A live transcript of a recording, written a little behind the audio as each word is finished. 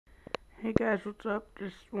Hey guys, what's up?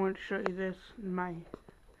 Just wanted to show you this, my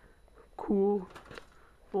cool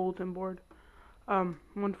bulletin board.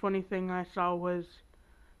 One funny thing I saw was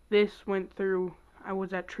this went through, I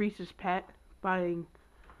was at Teresa's Pet buying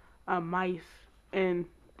mice, and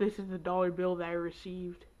this is the dollar bill that I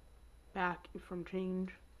received back from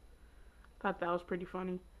change. Thought that was pretty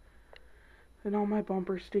funny. And all my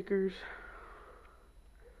bumper stickers.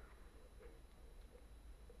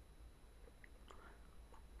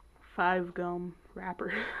 Five gum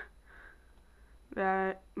wrapper.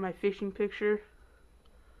 That, my fishing picture.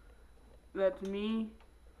 That's me,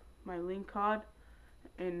 my lingcod,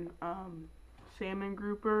 and salmon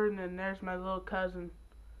grouper, and then there's my little cousin.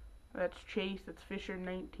 That's Chase. That's Fisher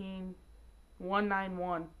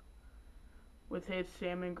 19191 with his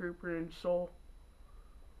salmon grouper and soul.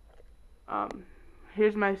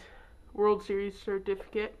 Here's my World Series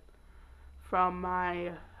certificate from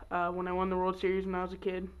my when I won the World Series when I was a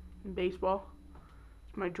kid in baseball.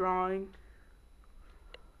 It's my drawing,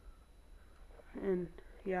 and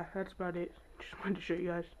yeah, that's about it. Just wanted to show you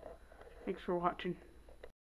guys. Thanks for watching.